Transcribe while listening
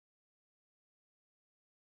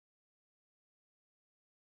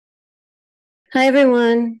Hi,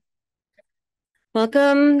 everyone.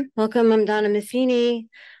 Welcome. Welcome. I'm Donna Massini.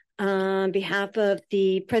 On behalf of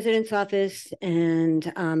the President's Office and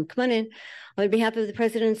come on in. On behalf of the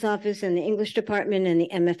President's Office and the English Department and the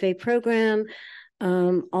MFA program,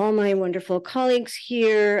 all my wonderful colleagues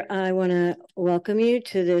here, I want to welcome you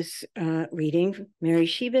to this reading, Mary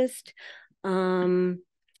Szybist.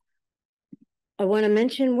 I want to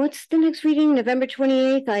mention, what's the next reading? November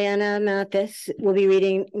 28th. Ayana Mathis will be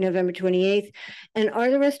reading November 28th. And are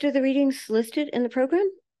the rest of the readings listed in the program?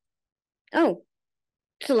 Oh,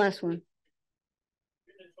 it's the last one.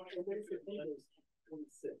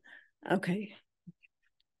 Okay.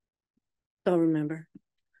 I'll remember.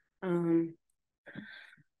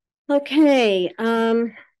 Okay.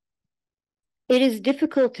 It is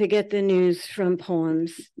difficult to get the news from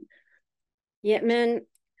poems, yet men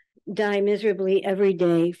die miserably every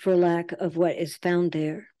day for lack of what is found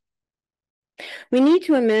there. We need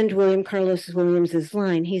to amend William Carlos Williams's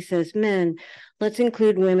line. He says, men, let's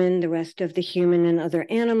include women, the rest of the human and other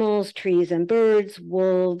animals, trees and birds,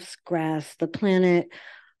 wolves, grass, the planet,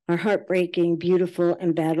 our heartbreaking, beautiful,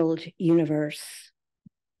 embattled universe.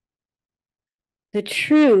 The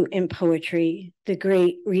true in poetry, the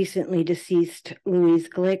great recently deceased Louise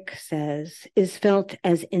Glick says, is felt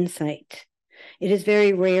as insight. It is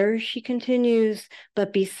very rare, she continues,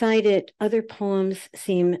 but beside it, other poems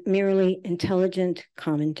seem merely intelligent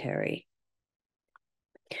commentary.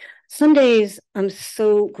 Some days I'm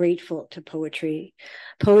so grateful to poetry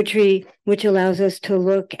which allows us to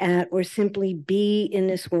look at or simply be in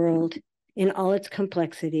this world in all its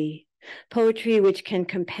complexity. Poetry which can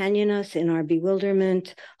companion us in our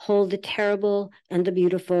bewilderment, hold the terrible and the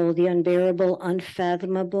beautiful, the unbearable,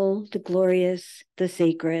 unfathomable, the glorious, the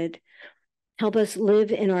sacred. Help us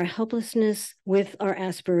live in our helplessness with our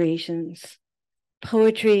aspirations.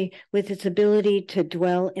 Poetry with its ability to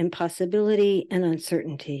dwell in possibility and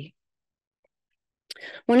uncertainty.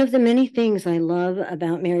 One of the many things I love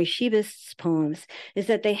about Mary Szybist's poems is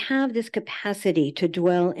that they have this capacity to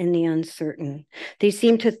dwell in the uncertain. They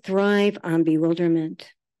seem to thrive on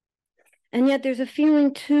bewilderment. And yet there's a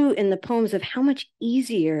feeling too in the poems of how much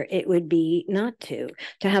easier it would be not to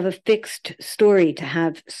have a fixed story, to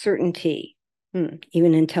have certainty,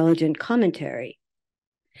 even intelligent commentary.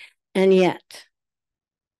 And yet,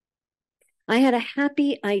 I had a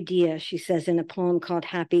happy idea, she says in a poem called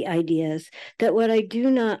Happy Ideas, that what I do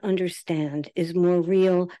not understand is more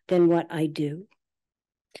real than what I do.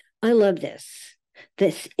 I love this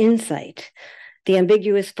insight, the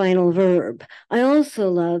ambiguous final verb. I also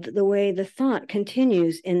love the way the thought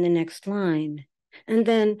continues in the next line. And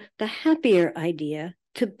then the happier idea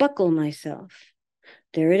to buckle myself.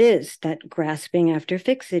 There it is, that grasping after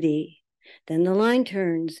fixity. Then the line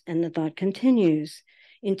turns and the thought continues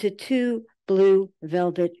into two blue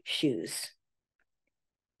velvet shoes.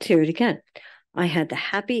 Let's hear it again. I had the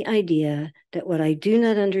happy idea that what I do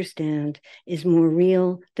not understand is more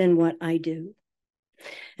real than what I do.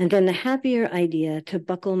 And then the happier idea to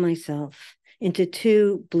buckle myself into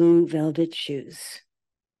two blue velvet shoes.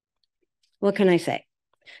 What can I say?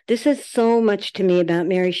 This says so much to me about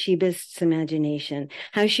Mary Szybist's imagination,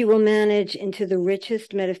 how she will manage into the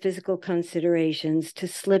richest metaphysical considerations to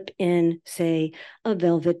slip in, say, a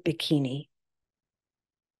velvet bikini.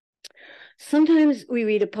 Sometimes we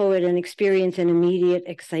read a poet and experience an immediate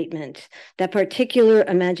excitement. That particular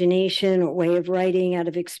imagination or way of writing out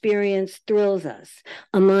of experience thrills us.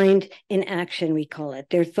 A mind in action, we call it.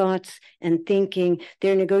 Their thoughts and thinking,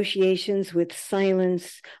 their negotiations with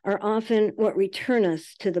silence are often what return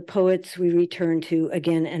us to the poets we return to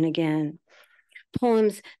again and again.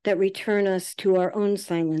 Poems that return us to our own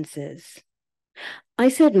silences. I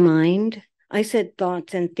said mind, I said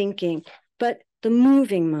thoughts and thinking, but the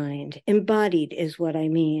moving mind, embodied is what I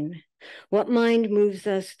mean. What mind moves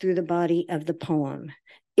us through the body of the poem?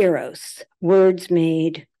 Eros, words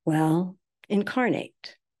made, well,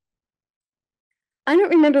 incarnate. I don't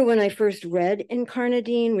remember when I first read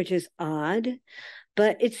Incarnadine, which is odd,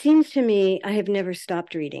 but it seems to me I have never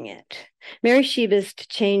stopped reading it. Mary Szybist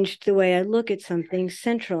changed the way I look at something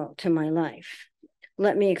central to my life.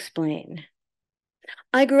 Let me explain.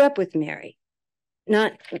 I grew up with Mary.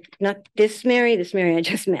 Not this Mary I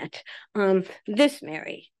just met. This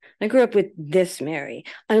Mary. I grew up with this Mary.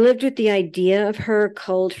 I lived with the idea of her,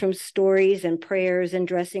 culled from stories and prayers and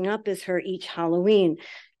dressing up as her each Halloween.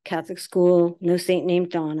 Catholic school, no saint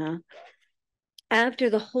named Donna. After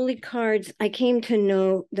the holy cards, I came to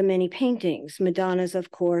know the many paintings, Madonna's, of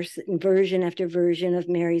course, and version after version of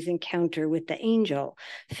Mary's encounter with the angel,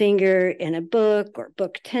 finger in a book or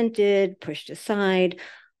book tented, pushed aside,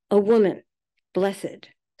 a woman, blessed,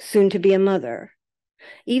 soon to be a mother.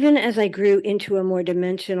 Even as I grew into a more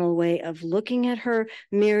dimensional way of looking at her,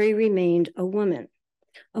 Mary remained a woman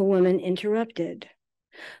interrupted.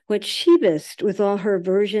 What Szybist, with all her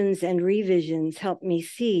versions and revisions, helped me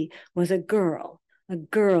see was a girl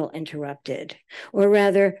interrupted, or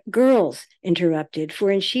rather, girls interrupted,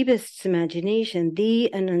 for in Szybist's imagination, the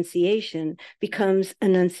Annunciation becomes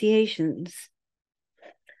Annunciations.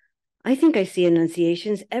 I think I see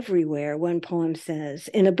Annunciations everywhere, one poem says,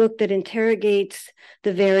 in a book that interrogates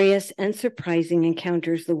the various and surprising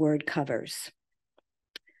encounters the word covers.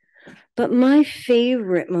 But my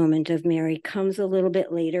favorite moment of Mary comes a little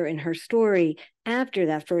bit later in her story, after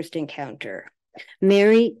that first encounter.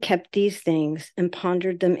 Mary kept these things and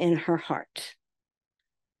pondered them in her heart.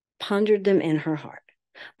 Pondered them in her heart.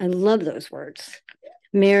 I love those words.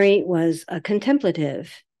 Mary was a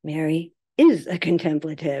contemplative. Mary is a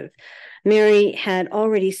contemplative. Mary had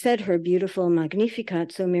already said her beautiful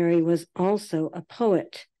Magnificat, so Mary was also a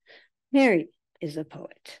poet. Mary is a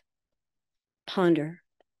poet. Ponder.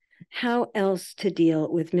 How else to deal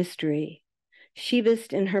with mystery?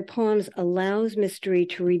 Szybist in her poems allows mystery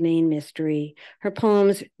to remain mystery. Her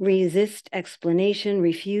poems resist explanation,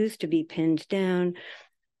 refuse to be pinned down.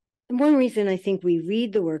 And one reason I think we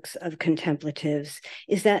read the works of contemplatives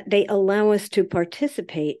is that they allow us to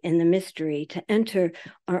participate in the mystery, to enter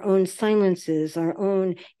our own silences, our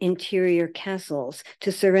own interior castles,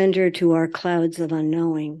 to surrender to our clouds of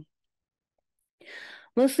unknowing.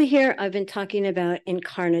 Mostly here, I've been talking about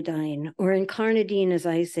Incarnadine, or Incarnadine as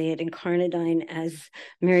I say it, Incarnadine as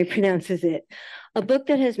Mary pronounces it, a book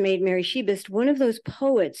that has made Mary Szybist one of those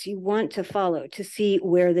poets you want to follow to see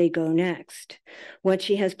where they go next, what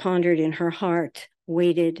she has pondered in her heart,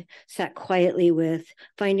 waited, sat quietly with,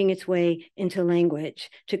 finding its way into language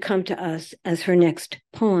to come to us as her next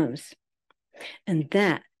poems. And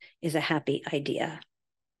that is a happy idea.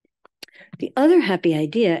 The other happy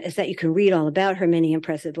idea is that you can read all about her many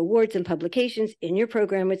impressive awards and publications in your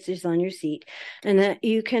program, which is on your seat, and that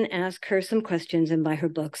you can ask her some questions and buy her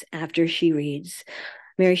books after she reads.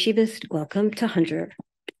 Mary Szybist, welcome to Hunter.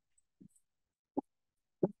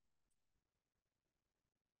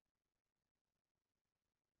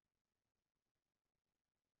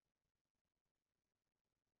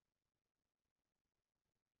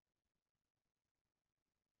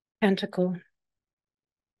 Pentacle.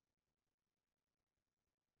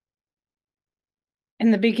 In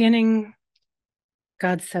the beginning,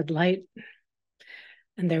 God said light,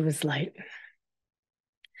 and there was light.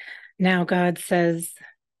 Now God says,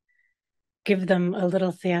 give them a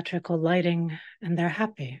little theatrical lighting, and they're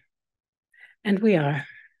happy. And we are.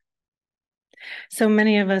 So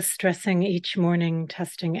many of us stressing each morning,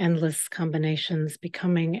 testing endless combinations,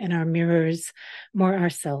 becoming in our mirrors more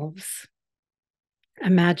ourselves,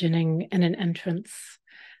 imagining in an entrance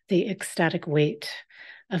the ecstatic weight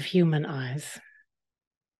of human eyes.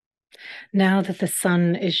 Now that the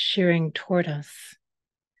sun is shearing toward us,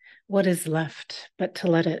 what is left but to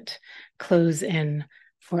let it close in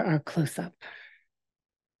for our close-up?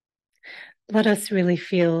 Let us really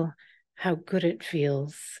feel how good it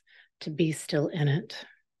feels to be still in it,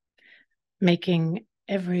 making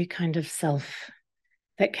every kind of self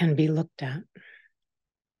that can be looked at.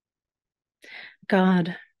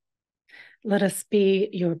 God, let us be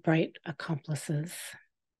your bright accomplices.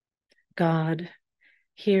 God,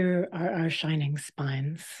 here are our shining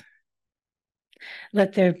spines.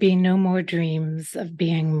 Let there be no more dreams of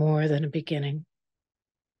being more than a beginning.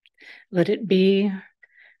 Let it be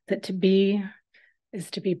that to be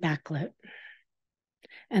is to be backlit,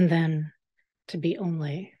 and then to be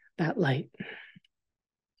only that light.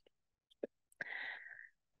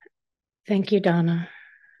 Thank you, Donna.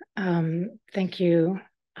 Thank you,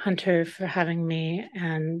 Hunter, for having me,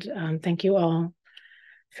 and thank you all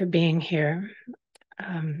for being here.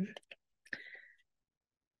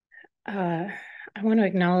 I want to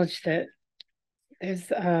acknowledge that there's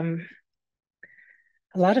a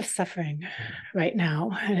lot of suffering right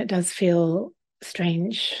now, and it does feel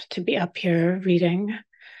strange to be up here reading.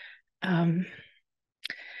 I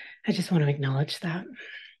just want to acknowledge that.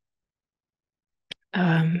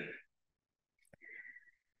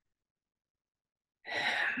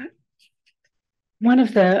 One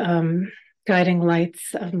of the guiding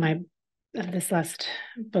lights of this last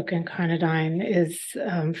book, Incarnadine, is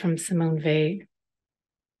from Simone Weil.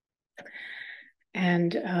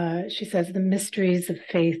 And she says, the mysteries of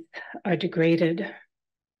faith are degraded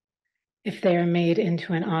if they are made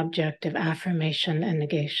into an object of affirmation and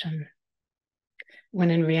negation,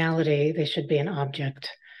 when in reality they should be an object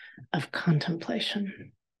of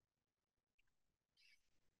contemplation.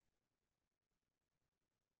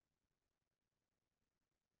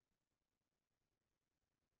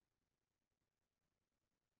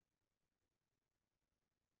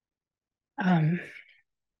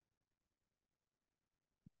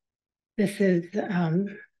 This is,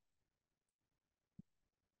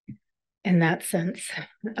 in that sense,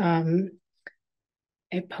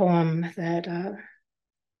 a poem that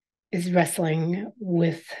is wrestling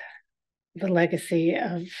with the legacy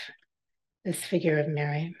of this figure of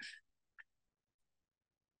Mary.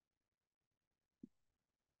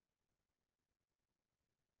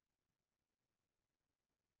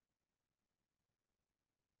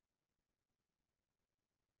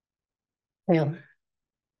 Well,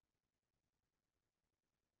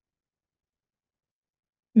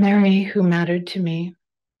 Mary, who mattered to me,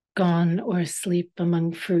 gone or asleep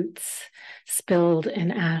among fruits, spilled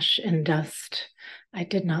in ash and dust, I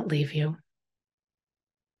did not leave you.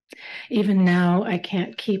 Even now, I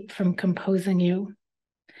can't keep from composing you,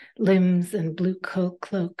 limbs and blue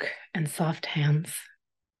cloak and soft hands.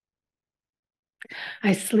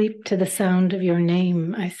 I sleep to the sound of your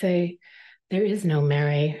name. I say, there is no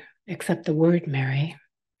Mary except the word Mary,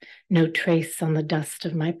 no trace on the dust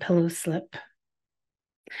of my pillow slip.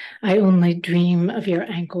 I only dream of your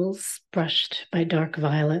ankles brushed by dark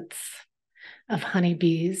violets, of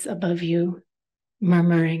honeybees above you,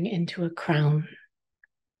 murmuring into a crown.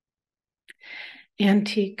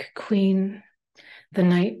 Antique queen, the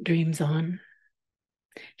night dreams on.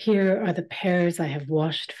 Here are the pears I have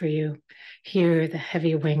washed for you. Here the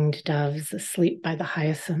heavy-winged doves asleep by the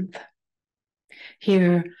hyacinth.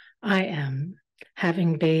 Here I am,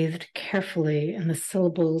 having bathed carefully in the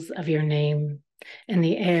syllables of your name, in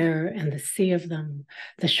the air and the sea of them,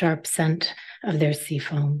 the sharp scent of their sea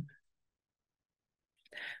foam.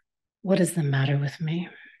 What is the matter with me?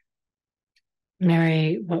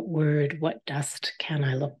 Mary, what word, what dust can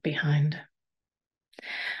I look behind?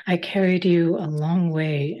 I carried you a long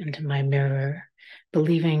way into my mirror,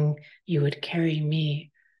 believing you would carry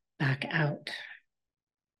me back out.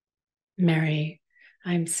 Mary,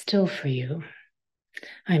 I'm still for you.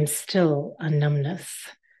 I'm still a numbness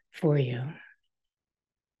for you.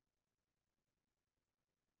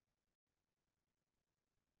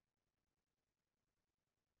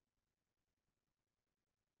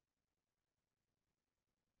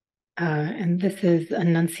 And this is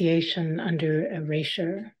Annunciation under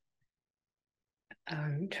erasure.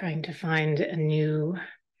 Trying to find a new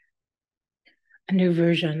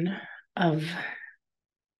version of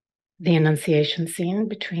the Annunciation scene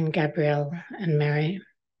between Gabrielle and Mary.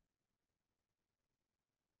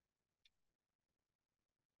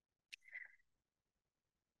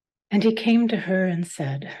 And he came to her and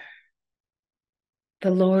said, the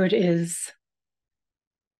Lord is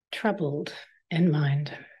troubled in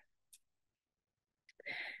mind.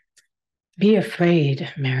 Be afraid,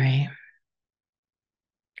 Mary.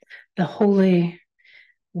 The holy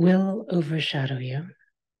will overshadow you.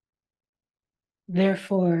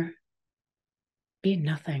 Therefore, be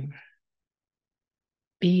nothing.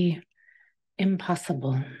 Be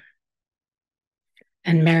impossible.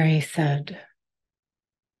 And Mary said,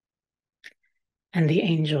 and the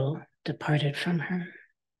angel departed from her.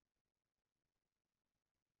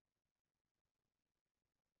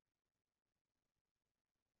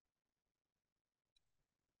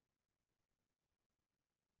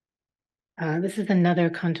 This is another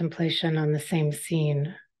contemplation on the same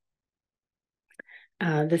scene.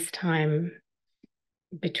 This time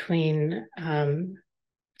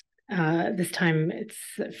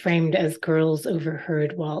it's framed as girls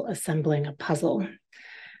overheard while assembling a puzzle.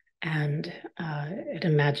 And it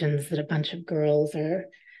imagines that a bunch of girls are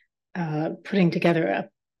putting together a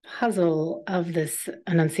puzzle of this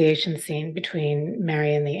Annunciation scene between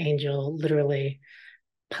Mary and the angel, literally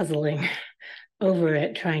puzzling over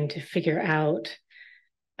it, trying to figure out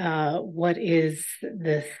what is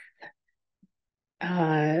this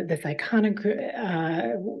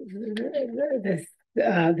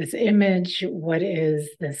this image, what is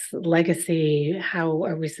this legacy, how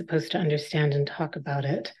are we supposed to understand and talk about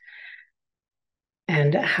it,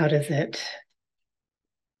 and how does it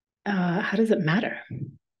matter?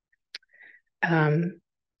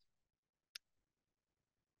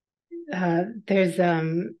 There's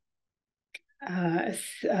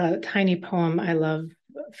a tiny poem I love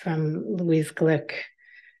from Louise Glick.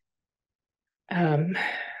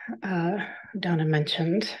 Donna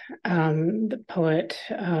mentioned the poet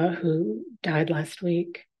who died last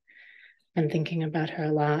week. Been thinking about her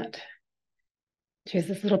a lot. She has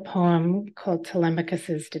this little poem called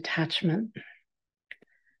Telemachus's Detachment.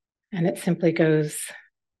 And it simply goes,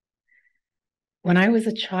 when I was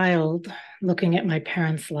a child looking at my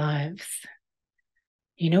parents' lives,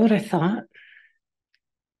 you know what I thought?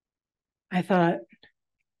 I thought,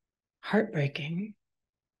 heartbreaking.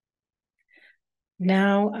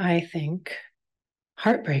 Now I think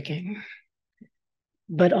heartbreaking,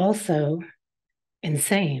 but also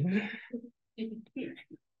insane.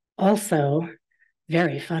 Also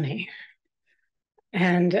very funny.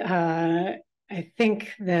 And I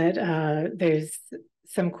think that there's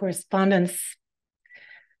some correspondence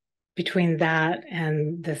between that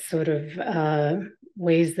and the sort of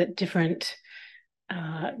ways that different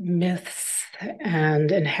myths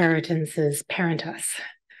and inheritances parent us.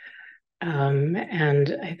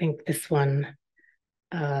 And I think this one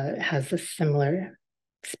has a similar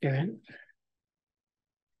spirit.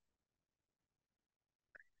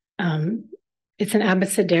 It's an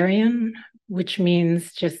abecedarian, which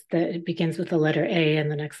means just that it begins with the letter A and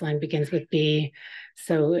the next line begins with B.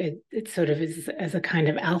 So it sort of is as a kind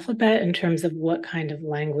of alphabet in terms of what kind of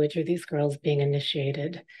language are these girls being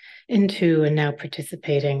initiated into and now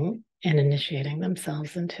participating in initiating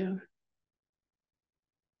themselves into.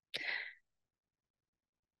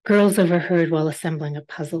 Girls overheard while assembling a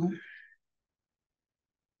puzzle.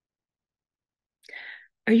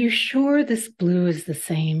 Are you sure this blue is the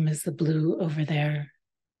same as the blue over there?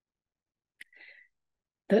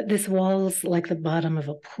 This wall's like the bottom of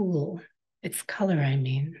a pool. Its color, I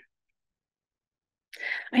mean.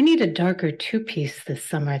 I need a darker two-piece this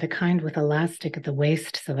summer, the kind with elastic at the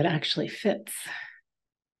waist so it actually fits.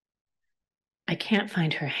 I can't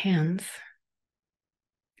find her hands.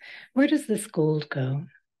 Where does this gold go?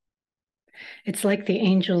 It's like the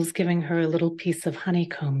angels giving her a little piece of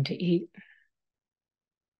honeycomb to eat.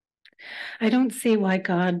 I don't see why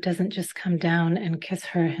God doesn't just come down and kiss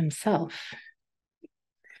her himself.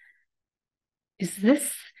 Is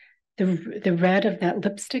this the red of that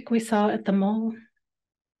lipstick we saw at the mall?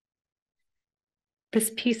 This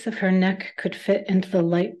piece of her neck could fit into the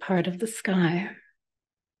light part of the sky.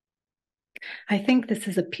 I think this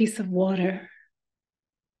is a piece of water.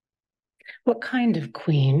 What kind of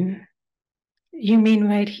queen? You mean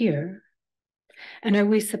right here? And are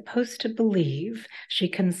we supposed to believe she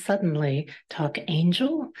can suddenly talk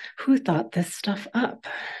angel? Who thought this stuff up?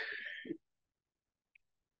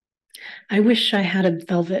 I wish I had a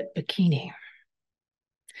velvet bikini.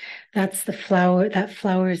 That's the flower. That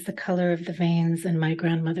flower is the color of the veins in my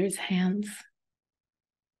grandmother's hands.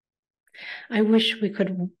 I wish we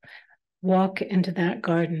could walk into that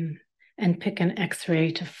garden and pick an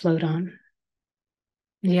X-ray to float on.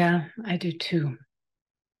 Yeah, I do too.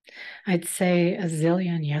 I'd say a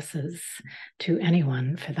zillion yeses to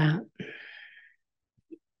anyone for that.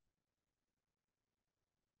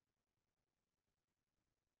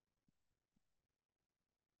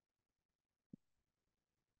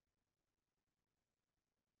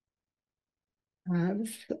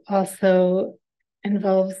 This also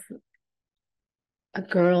involves a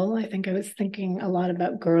girl. I think I was thinking a lot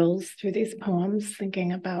about girls through these poems,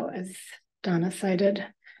 thinking about, as Donna cited,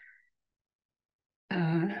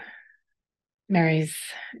 Mary's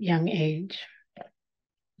young age.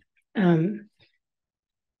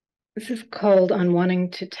 This is called On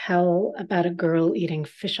Wanting to Tell About a Girl Eating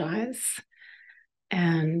Fish Eyes.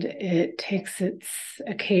 And it takes its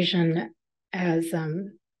occasion as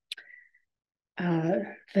the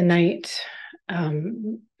night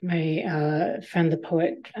my friend, the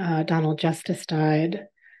poet Donald Justice, died.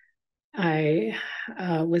 I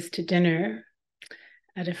was to dinner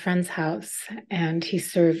at a friend's house, and he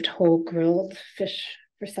served whole grilled fish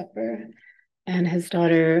for supper. And his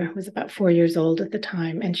daughter was about 4 years old at the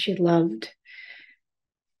time, and she loved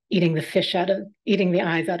eating the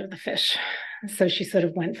eyes out of the fish. So she sort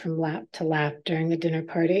of went from lap to lap during the dinner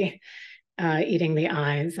party, eating the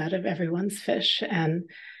eyes out of everyone's fish. And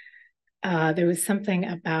there was something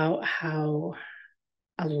about how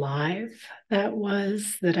alive that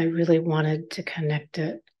was that I really wanted to connect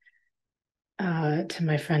it to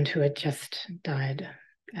my friend who had just died.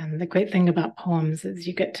 And the great thing about poems is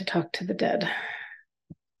you get to talk to the dead.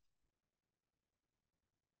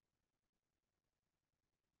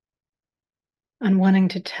 On wanting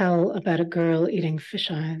to tell about a girl eating fish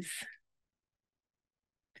eyes,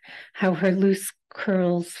 how her loose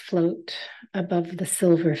curls float above the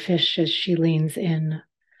silver fish as she leans in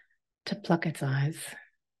to pluck its eyes.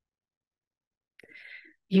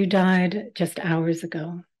 You died just hours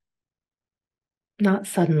ago. Not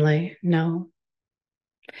suddenly, no.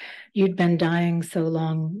 You'd been dying so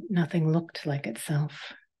long, nothing looked like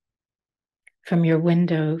itself. From your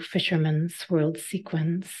window, fishermen swirled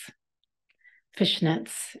sequins.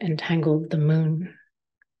 Fishnets entangled the moon.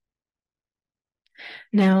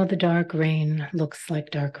 Now the dark rain looks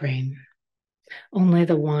like dark rain. Only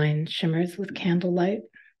the wine shimmers with candlelight.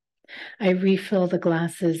 I refill the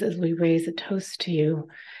glasses as we raise a toast to you,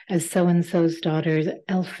 as so-and-so's daughter,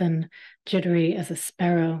 elfin, jittery as a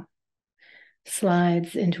sparrow,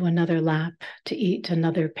 slides into another lap to eat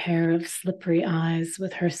another pair of slippery eyes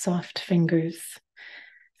with her soft fingers,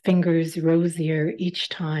 fingers rosier each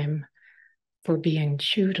time for being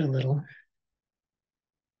chewed a little.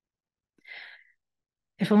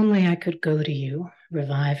 If only I could go to you,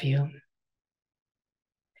 revive you.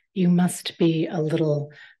 You must be a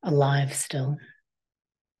little alive still.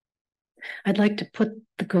 I'd like to put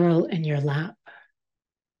the girl in your lap.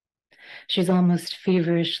 She's almost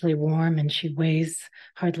feverishly warm and she weighs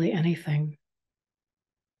hardly anything.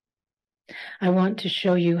 I want to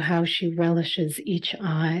show you how she relishes each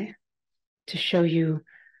eye, to show you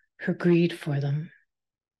her greed for them.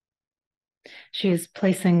 She is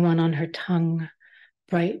placing one on her tongue,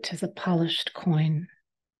 bright as a polished coin.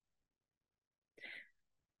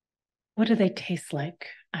 What do they taste like?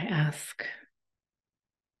 I ask.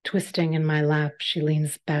 Twisting in my lap, she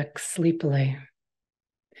leans back sleepily.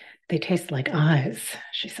 They taste like eyes,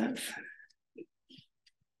 she says.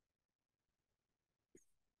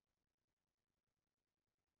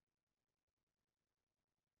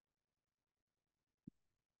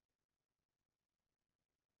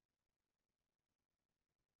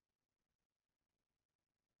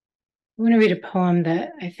 I'm going to read a poem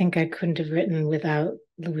that I think I couldn't have written without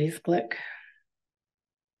Louise Glick.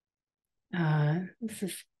 This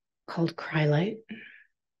is called Crylight.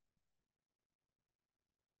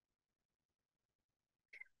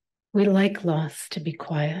 We like loss to be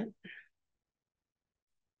quiet.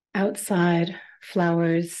 Outside,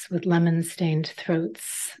 flowers with lemon-stained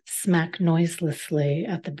throats smack noiselessly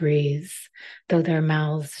at the breeze, though their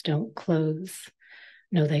mouths don't close.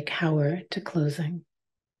 No, they cower to closing.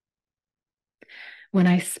 When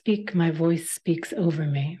I speak, my voice speaks over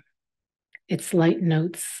me. Its light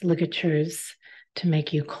notes, ligatures to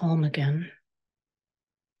make you calm again.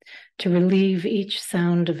 To relieve each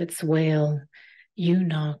sound of its wail, you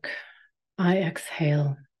knock, I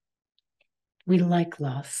exhale. We like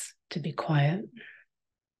loss to be quiet.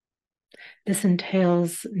 This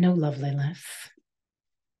entails no loveliness.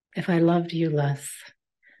 If I loved you less,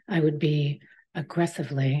 I would be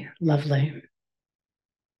aggressively lovely.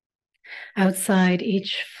 Outside,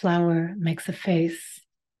 each flower makes a face.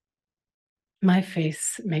 My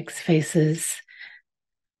face makes faces,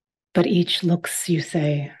 but each looks, you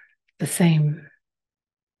say, the same.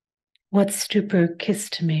 What stupor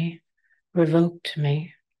kissed me, revoked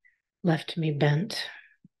me, left me bent?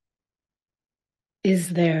 Is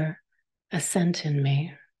there a scent in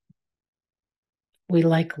me? We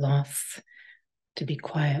like loss to be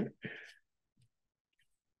quiet.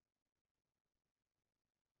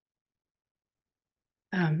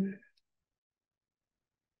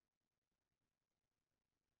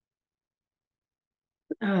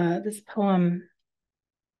 This poem,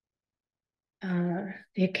 the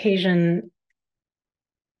occasion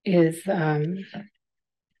is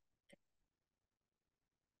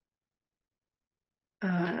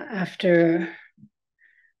after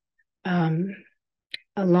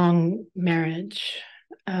a long marriage,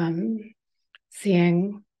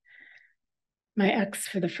 seeing my ex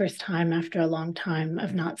for the first time after a long time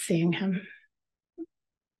of not seeing him.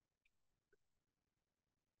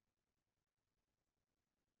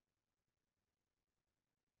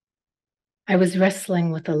 I was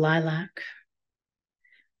wrestling with a lilac,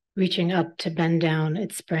 reaching up to bend down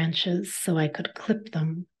its branches so I could clip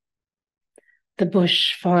them. The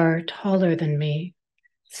bush far taller than me,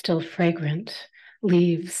 still fragrant,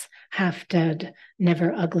 leaves half dead,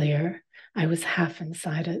 never uglier. I was half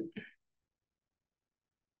inside it.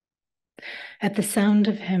 At the sound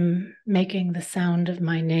of him making the sound of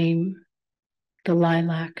my name, the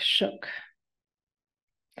lilac shook.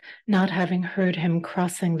 Not having heard him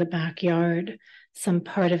crossing the backyard, some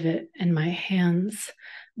part of it in my hands,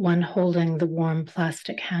 one holding the warm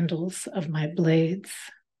plastic handles of my blades.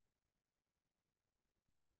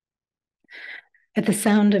 At the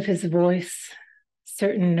sound of his voice,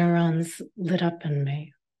 certain neurons lit up in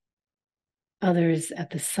me, others at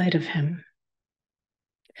the sight of him.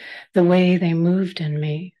 The way they moved in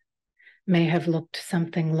me may have looked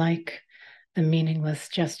something like the meaningless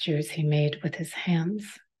gestures he made with his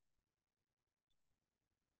hands.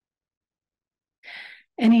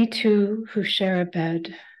 Any two who share a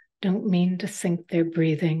bed don't mean to sync their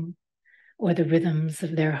breathing or the rhythms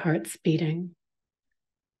of their hearts beating.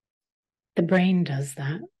 The brain does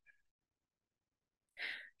that.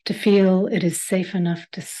 To feel it is safe enough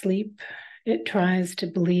to sleep, it tries to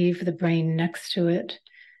believe the brain next to it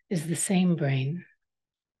is the same brain.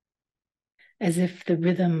 as if the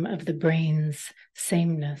rhythm of the brain's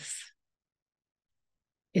sameness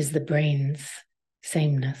is the brain's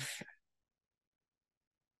sameness.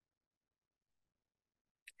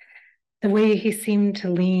 The way he seemed to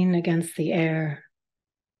lean against the air.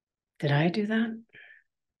 Did I do that?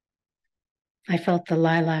 I felt the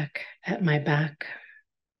lilac at my back.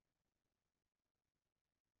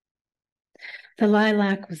 The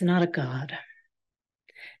lilac was not a god.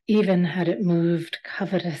 Even had it moved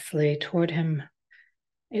covetously toward him,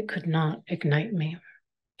 it could not ignite me.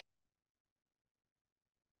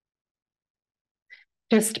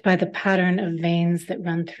 Just by the pattern of veins that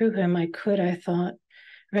run through him, I could, I thought,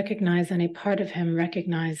 recognize any part of him,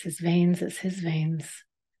 recognize his veins as his veins,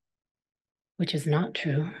 which is not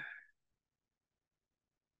true.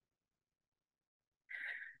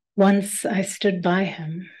 Once I stood by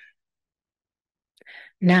him.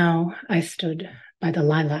 Now I stood by the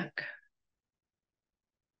lilac.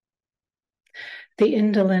 The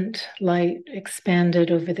indolent light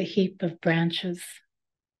expanded over the heap of branches.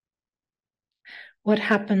 What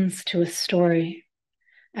happens to a story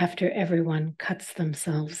after everyone cuts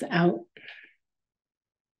themselves out?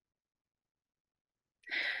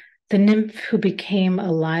 The nymph who became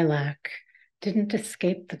a lilac didn't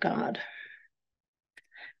escape the god.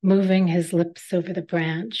 Moving his lips over the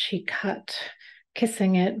branch, he cut,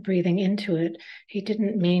 kissing it, breathing into it. He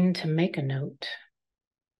didn't mean to make a note,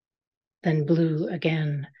 then blew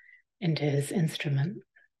again into his instrument.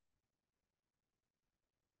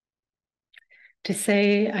 To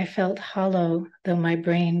say I felt hollow, though my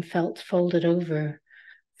brain felt folded over,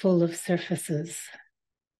 full of surfaces.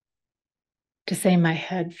 To say my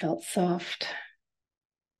head felt soft.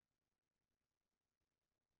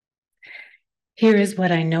 Here is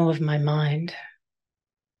what I know of my mind.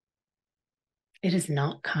 It is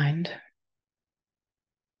not kind.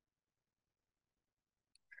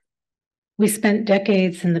 We spent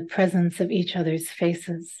decades in the presence of each other's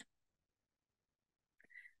faces.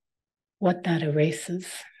 What that erases.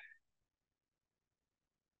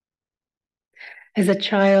 As a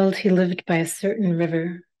child, he lived by a certain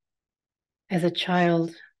river. As a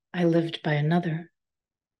child, I lived by another.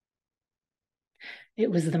 It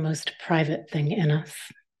was the most private thing in us.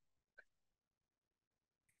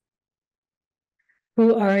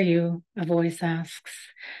 Who are you, a voice asks,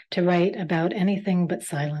 to write about anything but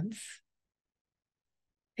silence?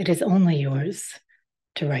 It is only yours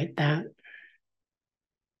to write that.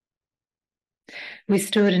 We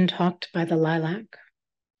stood and talked by the lilac.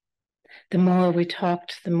 The more we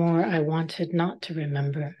talked, the more I wanted not to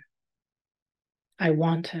remember. I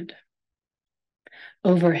wanted.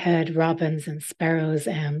 Overhead, robins and sparrows,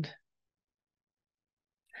 and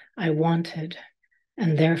I wanted,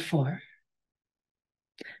 and therefore,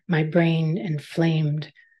 my brain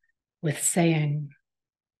inflamed with saying,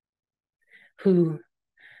 who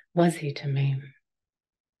was he to me?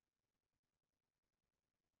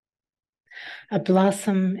 A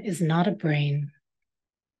blossom is not a brain.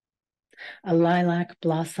 A lilac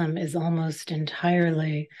blossom is almost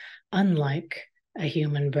entirely unlike a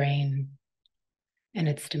human brain in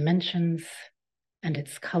its dimensions and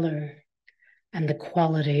its color and the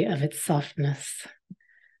quality of its softness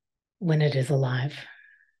when it is alive.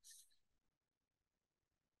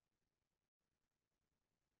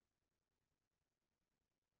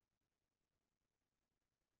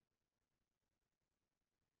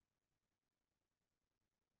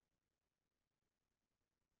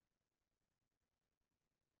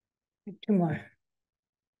 Two more.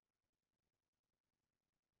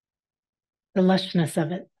 The lushness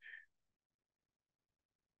of it.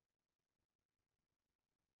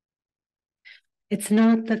 It's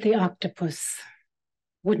not that the octopus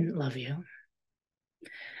wouldn't love you.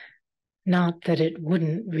 Not that it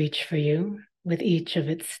wouldn't reach for you with each of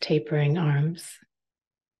its tapering arms.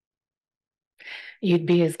 You'd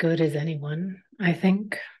be as good as anyone, I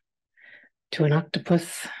think, to an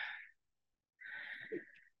octopus.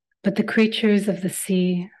 But the creatures of the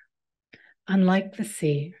sea, unlike the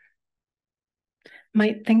sea,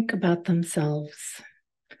 might think about themselves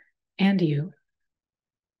and you.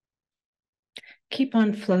 Keep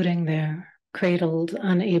on floating there, cradled,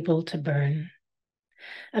 unable to burn.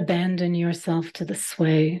 Abandon yourself to the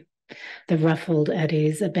sway, the ruffled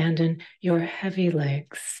eddies. Abandon your heavy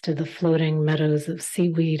legs to the floating meadows of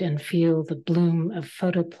seaweed and feel the bloom of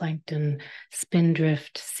photoplankton,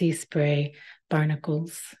 spindrift, sea spray,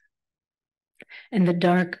 barnacles. In the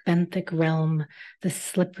dark benthic realm, the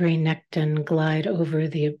slippery necton glide over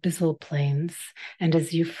the abyssal plains, and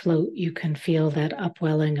as you float, you can feel that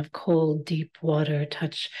upwelling of cold, deep water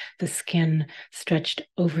touch the skin stretched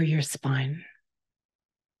over your spine.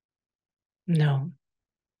 No,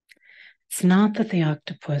 It's not that the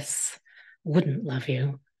octopus wouldn't love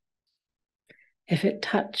you. If it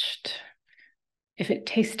touched, if it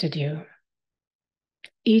tasted you,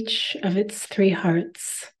 each of its 3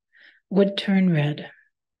 hearts would turn red.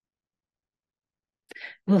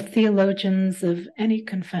 Will theologians of any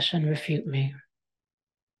confession refute me?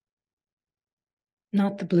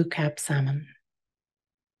 Not the blue-capped salmon,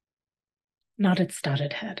 not its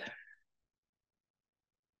dotted head.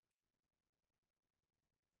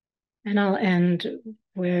 And I'll end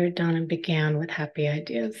where Donna began with happy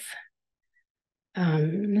ideas.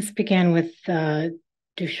 This began with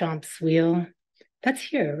Duchamp's wheel. That's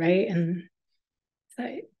here, right? And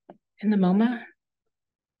in the MoMA?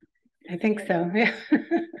 I think so.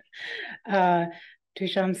 Yeah.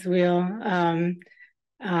 Duchamp's wheel.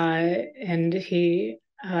 And he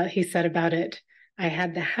said about it, I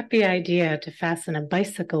had the happy idea to fasten a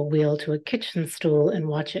bicycle wheel to a kitchen stool and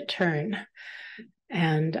watch it turn.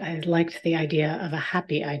 And I liked the idea of a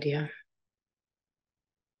happy idea.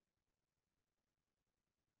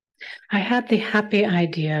 I had the happy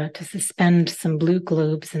idea to suspend some blue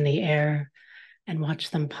globes in the air and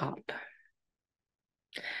watch them pop.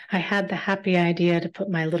 I had the happy idea to put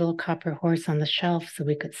my little copper horse on the shelf so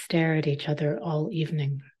we could stare at each other all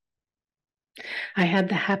evening. I had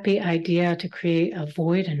the happy idea to create a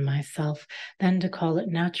void in myself, then to call it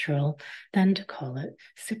natural, then to call it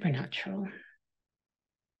supernatural.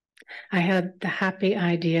 I had the happy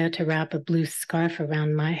idea to wrap a blue scarf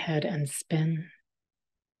around my head and spin.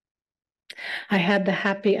 I had the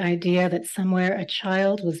happy idea that somewhere a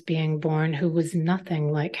child was being born who was nothing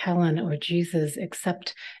like Helen or Jesus,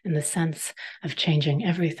 except in the sense of changing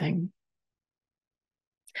everything.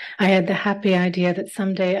 I had the happy idea that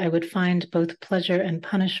someday I would find both pleasure and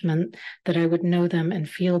punishment, that I would know them and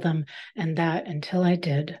feel them, and that until I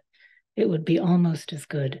did, it would be almost as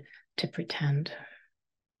good to pretend.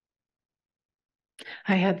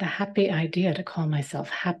 I had the happy idea to call myself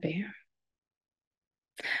happy.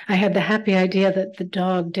 I had the happy idea that the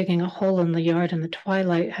dog digging a hole in the yard in the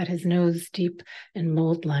twilight had his nose deep in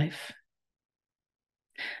mold life.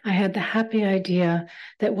 I had the happy idea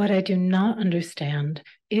that what I do not understand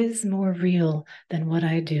is more real than what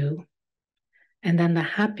I do. And then the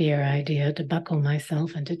happier idea to buckle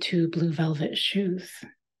myself into 2 blue velvet shoes.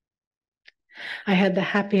 I had the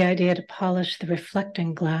happy idea to polish the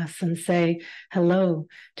reflecting glass and say hello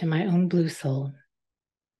to my own blue soul.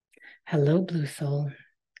 Hello, blue soul.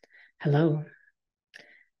 Hello.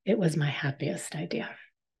 It was my happiest idea.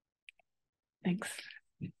 Thanks.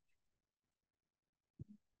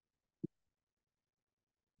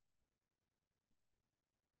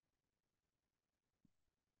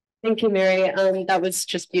 Thank you, Mary. That was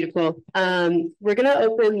just beautiful. We're going to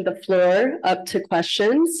open the floor up to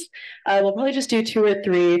questions. We'll probably just do 2 or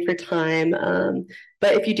 3 for time.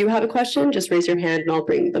 But if you do have a question, just raise your hand and I'll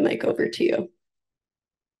bring the mic over to you.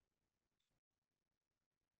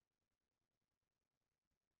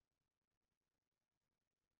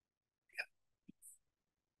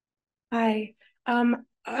 Hi.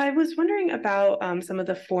 I was wondering about some of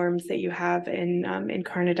the forms that you have in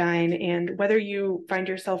Carnadine and whether you find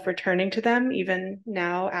yourself returning to them even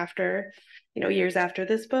now after, years after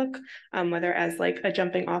this book, whether as like a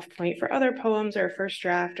jumping off point for other poems or a first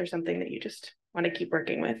draft or something that you just want to keep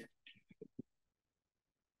working with.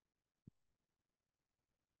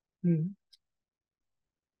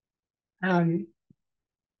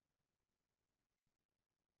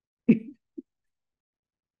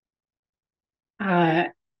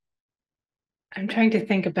 I'm trying to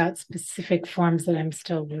think about specific forms that I'm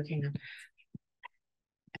still working on.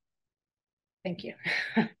 Thank you.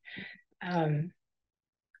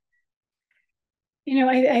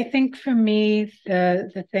 I think for me,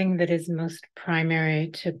 the thing that is most primary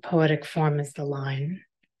to poetic form is the line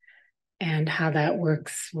and how that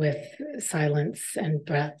works with silence and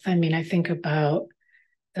breath. I mean, I think about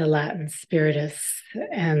the Latin spiritus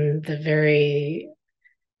and the very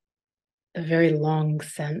long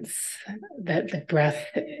sense that the breath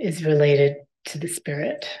is related to the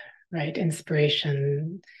spirit, right?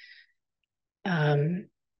 Inspiration. And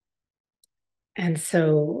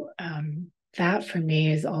so that for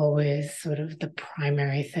me is always sort of the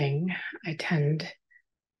primary thing I tend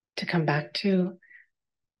to come back to.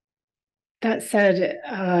 That said,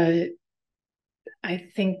 I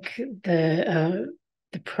think the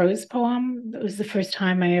prose poem, that was the first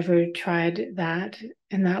time I ever tried that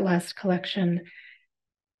in that last collection.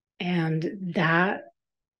 And that,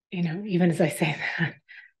 even as I say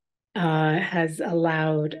that, has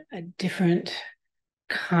allowed a different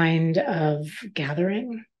kind of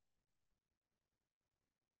gathering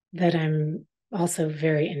that I'm also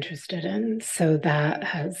very interested in. So that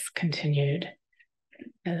has continued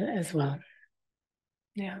as well.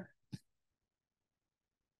 Yeah.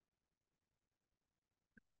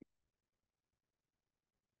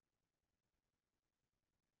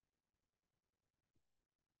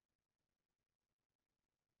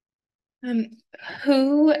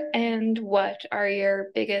 Who and what are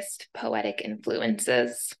your biggest poetic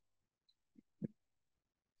influences?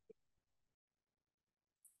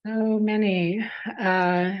 So many.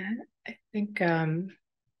 I think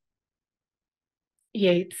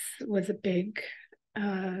Yeats was a big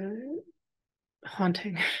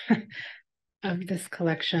haunting of this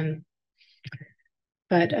collection.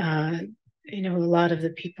 But, you know, a lot of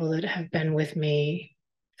the people that have been with me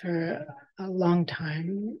for a long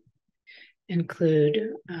time include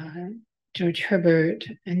George Herbert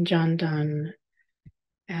and John Donne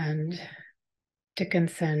and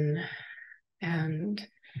Dickinson and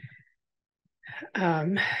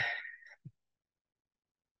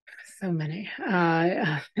so many.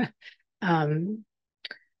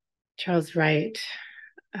 Charles Wright.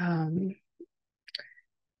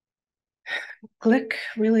 Glick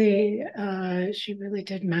really, she really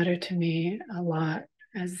did matter to me a lot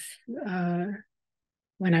as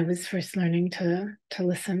when I was first learning to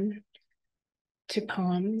listen to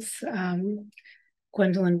poems.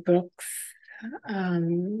 Gwendolyn Brooks,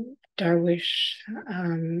 Darwish.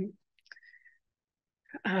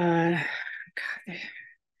 God,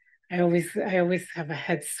 I always have a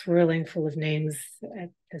head swirling full of names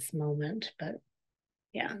at this moment, but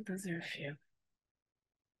yeah, those are a few.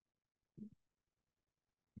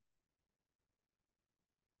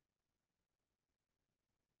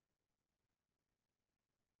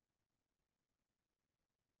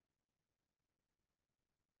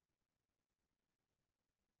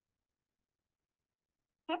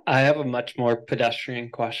 I have a much more pedestrian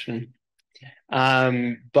question,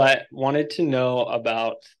 but wanted to know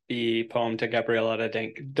about the poem to Gabriella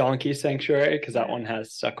de Donkey Sanctuary, because that one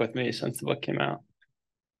has stuck with me since the book came out.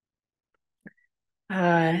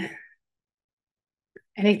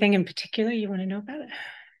 Anything in particular you want to know about it?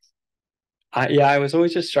 Yeah, I was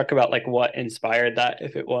always just struck about like what inspired that,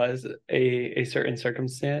 if it was a certain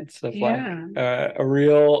circumstance of like a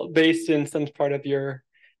real based in some part of your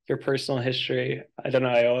personal history. I don't know.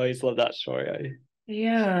 I always love that story.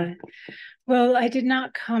 Yeah. Well, I did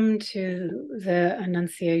not come to the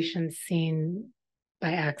Annunciation scene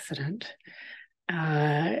by accident.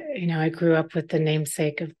 You know, I grew up with the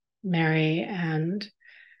namesake of Mary, and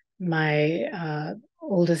my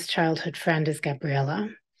oldest childhood friend is Gabriella.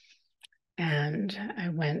 And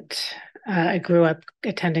I grew up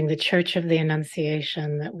attending the Church of the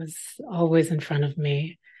Annunciation that was always in front of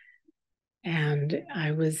me. And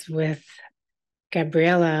I was with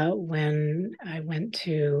Gabriella when I went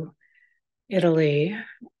to Italy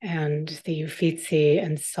and the Uffizi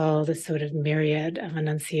and saw the sort of myriad of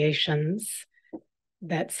annunciations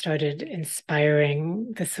that started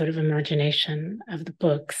inspiring the sort of imagination of the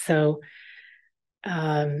book. So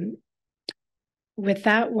with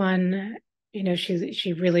that one, you know,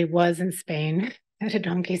 she really was in Spain at a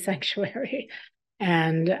donkey sanctuary.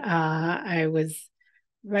 And I was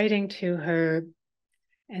writing to her.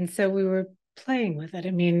 And so we were playing with it.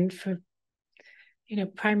 I mean, you know,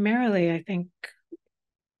 primarily, I think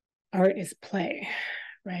art is play,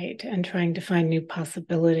 right? And trying to find new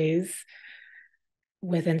possibilities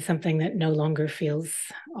within something that no longer feels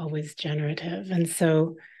always generative. And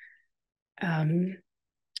so,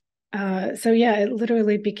 so yeah, it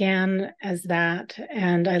literally began as that.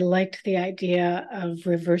 And I liked the idea of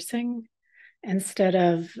reversing. Instead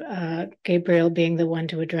of Gabriel being the one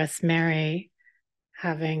to address Mary,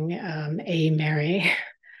 having a Mary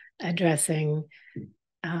addressing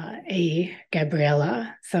a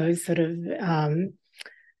Gabriella. So sort of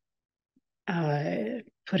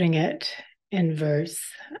putting it in verse,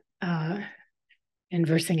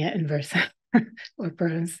 inversing it in verse or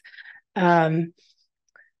prose. And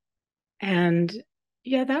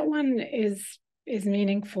yeah, that one is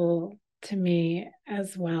meaningful to me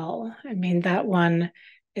as well. I mean, that one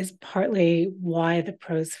is partly why the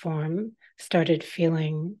prose form started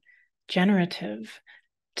feeling generative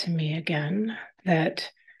to me again,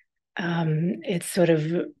 that it sort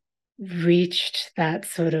of reached that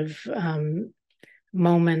sort of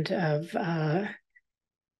moment of,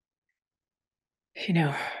 you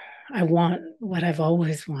know, I want what I've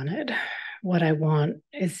always wanted. What I want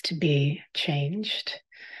is to be changed.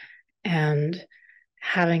 And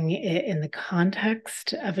having it in the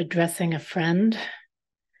context of addressing a friend,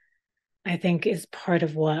 I think is part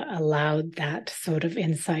of what allowed that sort of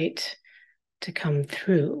insight to come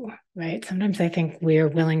through, right? Sometimes I think we're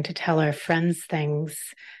willing to tell our friends things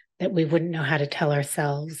that we wouldn't know how to tell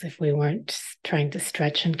ourselves if we weren't trying to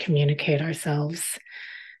stretch and communicate ourselves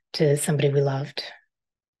to somebody we loved.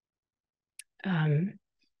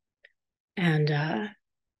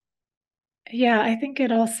 I think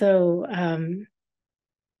it also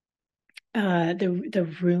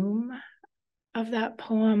the room of that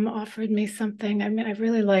poem offered me something. I mean, I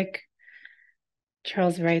really like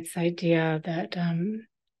Charles Wright's idea that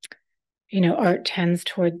art tends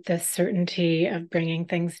toward the certainty of bringing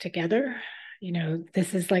things together.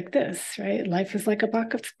 This is like this, right? Life is like a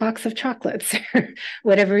box of chocolates.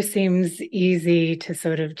 Whatever seems easy to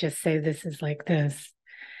sort of just say, this is like this.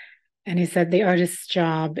 And he said the artist's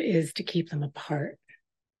job is to keep them apart,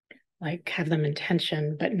 like have them in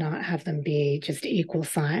tension, but not have them be just equal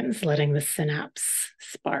signs, letting the synapse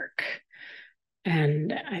spark.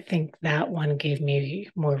 And I think that one gave me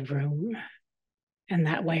more room in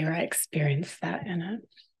that way, or I experienced that in it.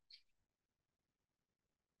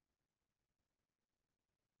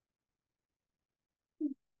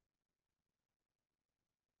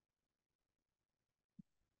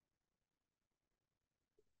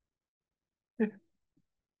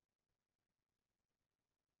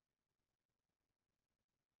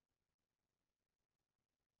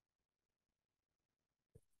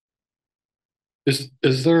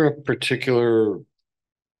 Is there a particular,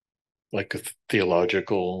 like, a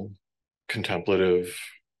theological contemplative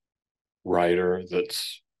writer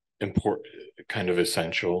that's important, kind of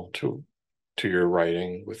essential to your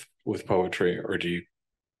writing with poetry, or do you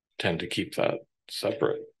tend to keep that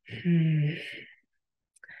separate? I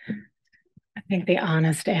think the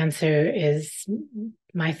honest answer is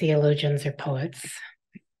my theologians are poets.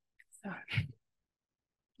 So.